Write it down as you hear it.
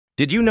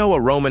Did you know a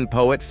Roman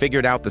poet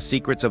figured out the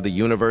secrets of the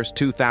universe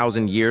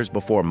 2,000 years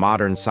before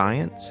modern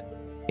science?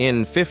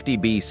 In 50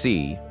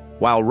 BC,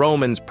 while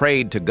Romans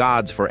prayed to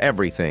gods for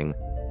everything,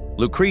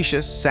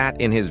 Lucretius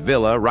sat in his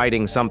villa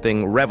writing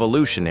something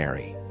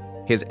revolutionary.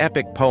 His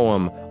epic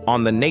poem,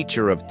 On the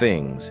Nature of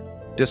Things,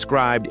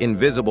 described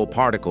invisible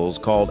particles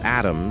called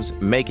atoms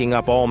making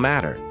up all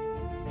matter.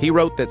 He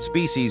wrote that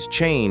species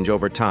change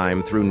over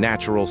time through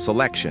natural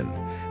selection,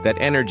 that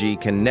energy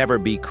can never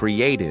be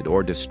created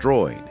or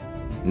destroyed.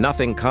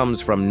 Nothing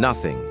comes from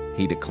nothing,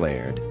 he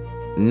declared.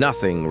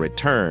 Nothing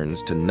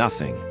returns to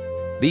nothing.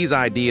 These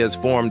ideas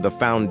formed the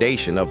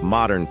foundation of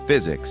modern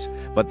physics,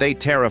 but they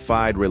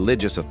terrified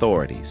religious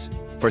authorities.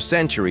 For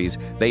centuries,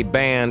 they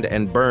banned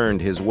and burned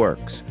his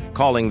works,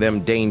 calling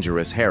them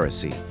dangerous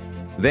heresy.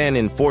 Then,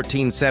 in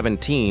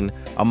 1417,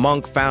 a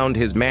monk found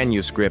his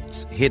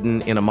manuscripts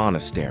hidden in a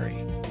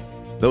monastery.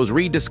 Those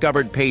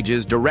rediscovered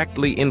pages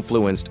directly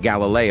influenced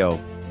Galileo,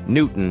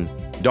 Newton,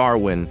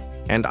 Darwin,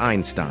 and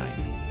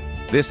Einstein.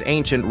 This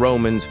ancient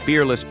Roman's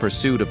fearless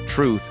pursuit of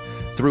truth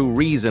through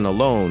reason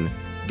alone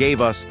gave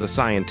us the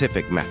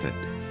scientific method.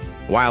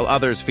 While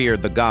others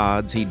feared the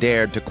gods, he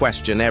dared to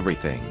question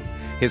everything.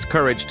 His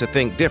courage to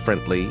think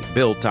differently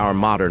built our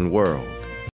modern world.